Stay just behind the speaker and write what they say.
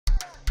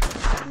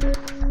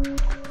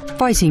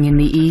Fighting in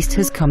the east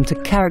has come to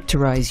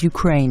characterize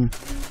Ukraine.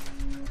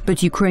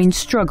 But Ukraine's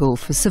struggle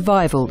for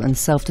survival and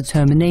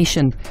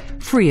self-determination,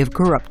 free of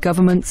corrupt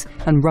governments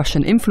and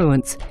Russian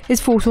influence, is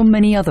fought on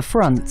many other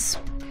fronts.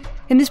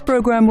 In this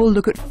program, we'll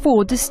look at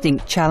 4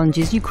 distinct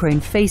challenges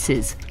Ukraine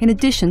faces, in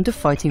addition to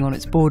fighting on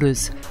its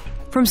borders.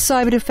 From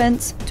cyber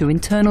defense to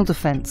internal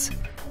defense,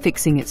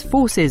 fixing its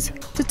forces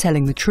to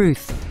telling the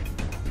truth.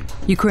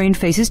 Ukraine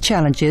faces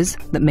challenges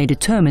that may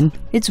determine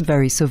its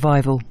very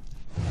survival.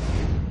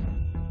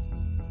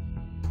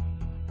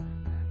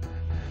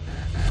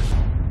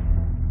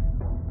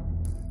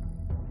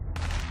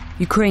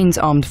 Ukraine's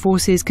armed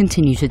forces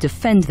continue to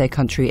defend their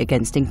country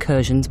against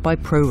incursions by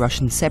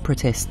pro-Russian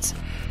separatists.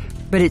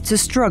 But it's a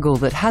struggle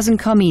that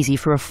hasn't come easy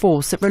for a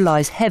force that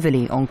relies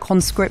heavily on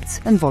conscripts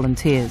and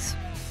volunteers.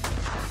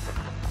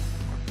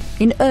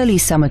 In early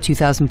summer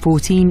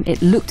 2014,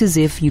 it looked as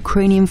if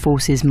Ukrainian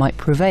forces might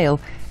prevail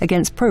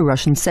against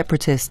pro-Russian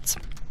separatists.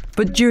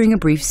 But during a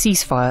brief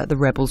ceasefire, the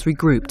rebels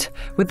regrouped,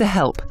 with the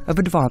help of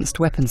advanced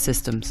weapon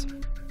systems.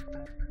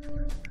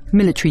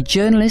 Military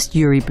journalist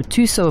Yuri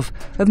Butusov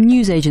of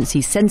news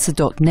agency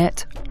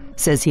Censor.net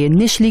says he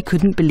initially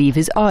couldn't believe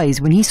his eyes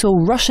when he saw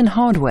Russian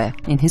hardware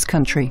in his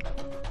country.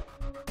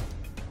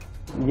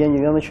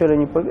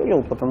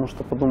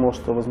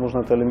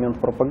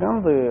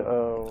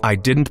 I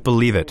didn't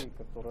believe it.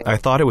 I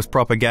thought it was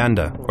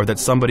propaganda or that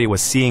somebody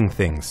was seeing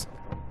things.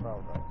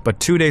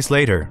 But 2 days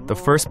later, the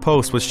first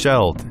post was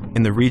shelled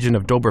in the region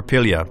of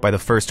Dobropilya by the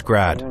 1st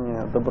Grad.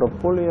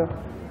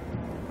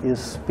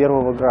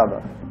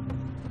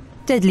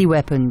 Deadly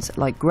weapons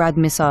like Grad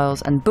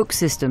missiles and Buk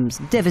systems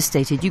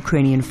devastated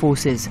Ukrainian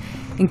forces,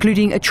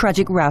 including a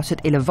tragic rout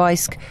at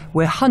Ilovaisk,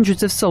 where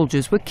hundreds of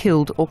soldiers were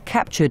killed or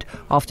captured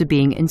after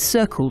being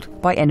encircled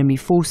by enemy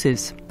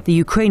forces. The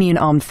Ukrainian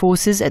armed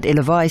forces at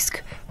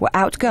Ilovaisk were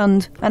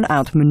outgunned and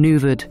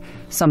outmaneuvered,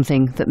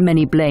 something that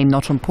many blame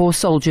not on poor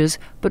soldiers,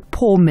 but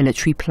poor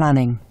military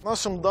planning.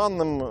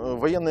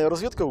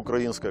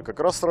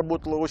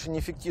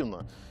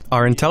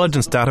 Our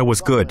intelligence data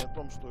was good,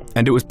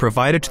 and it was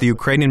provided to the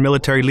Ukrainian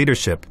military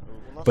leadership,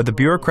 but the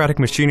bureaucratic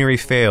machinery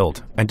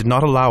failed and did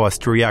not allow us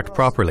to react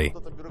properly.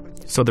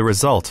 So the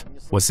result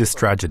was this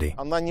tragedy.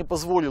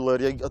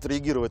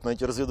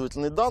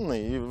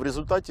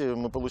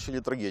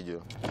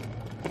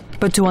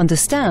 But to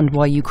understand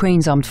why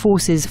Ukraine's armed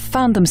forces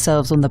found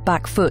themselves on the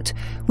back foot,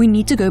 we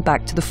need to go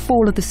back to the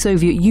fall of the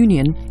Soviet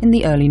Union in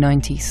the early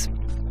 90s.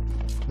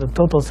 The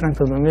total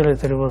strength of the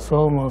military was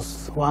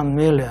almost 1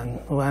 million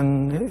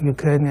when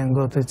Ukraine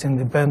got its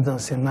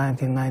independence in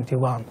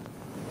 1991.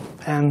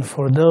 And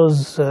for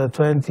those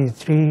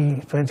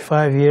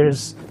 25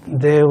 years,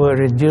 they were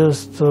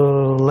reduced to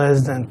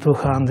less than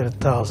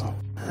 200,000.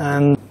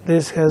 And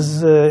this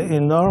has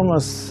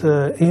enormous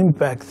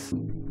impact.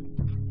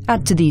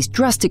 Add to these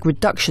drastic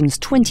reductions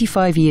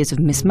 25 years of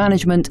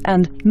mismanagement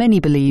and, many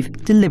believe,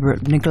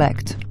 deliberate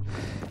neglect.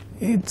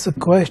 It's a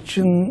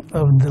question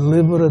of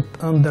deliberate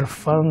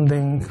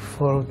underfunding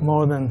for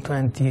more than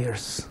 20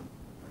 years.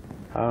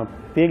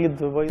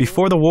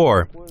 Before the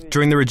war,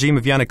 during the regime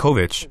of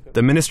Yanukovych,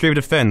 the Ministry of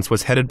Defense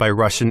was headed by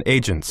Russian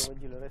agents.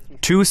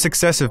 2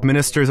 successive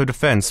ministers of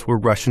defense were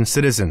Russian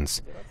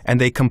citizens, and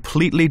they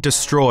completely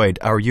destroyed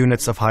our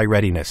units of high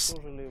readiness.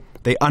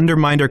 They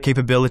undermined our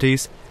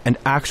capabilities and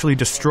actually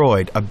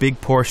destroyed a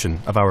big portion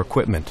of our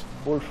equipment.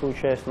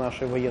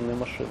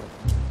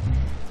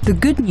 The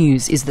good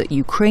news is that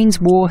Ukraine's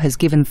war has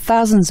given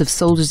thousands of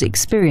soldiers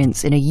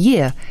experience in a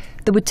year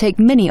that would take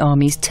many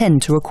armies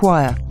 10 to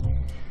acquire.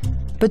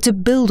 But to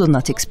build on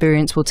that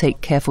experience will take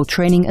careful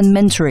training and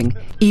mentoring,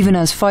 even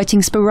as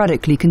fighting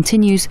sporadically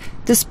continues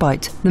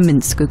despite the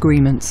Minsk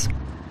agreements.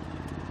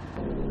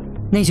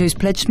 NATO's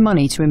pledged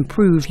money to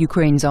improve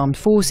Ukraine's armed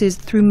forces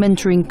through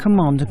mentoring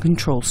command and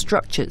control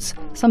structures,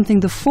 something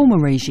the former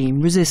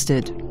regime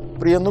resisted.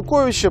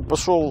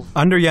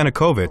 Under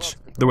Yanukovych,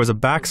 there was a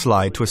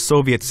backslide to a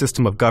Soviet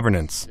system of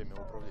governance.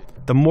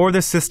 The more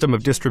this system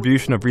of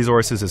distribution of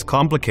resources is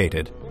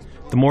complicated,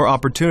 the more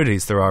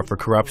opportunities there are for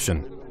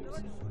corruption.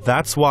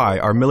 That's why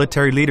our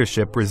military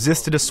leadership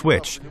resisted a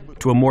switch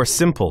to a more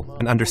simple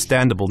and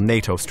understandable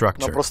NATO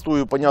structure.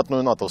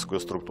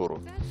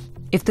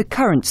 If the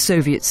current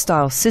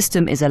Soviet-style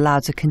system is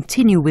allowed to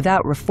continue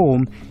without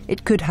reform,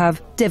 it could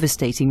have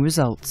devastating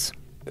results.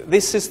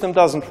 This system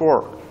doesn't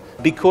work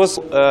because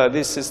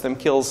this system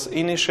kills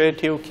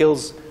initiative,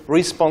 kills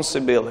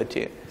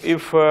responsibility.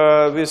 If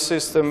this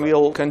system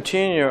will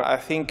continue, I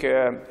think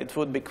it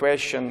would be a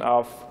question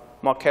of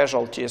more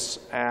casualties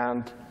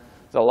and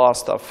the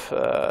loss of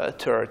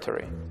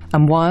territory.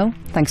 And while,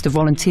 thanks to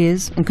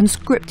volunteers and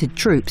conscripted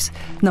troops,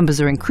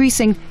 numbers are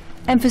increasing,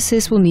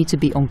 emphasis will need to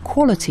be on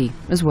quality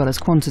as well as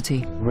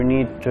quantity. We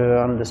need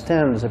to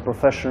understand the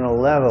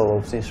professional level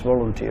of this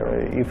volunteer.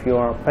 If you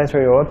are a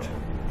patriot,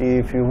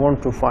 if you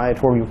want to fight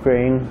for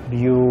Ukraine,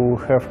 you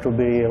have to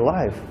be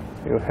alive.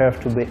 You have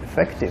to be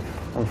effective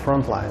on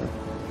front line.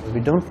 We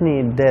don't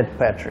need dead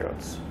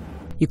patriots.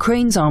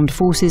 Ukraine's armed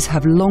forces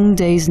have long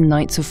days and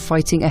nights of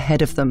fighting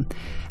ahead of them,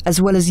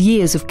 as well as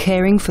years of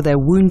caring for their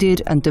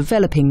wounded and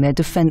developing their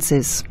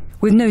defences.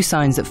 With no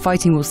signs that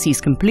fighting will cease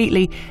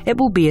completely, it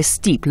will be a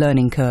steep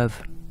learning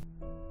curve.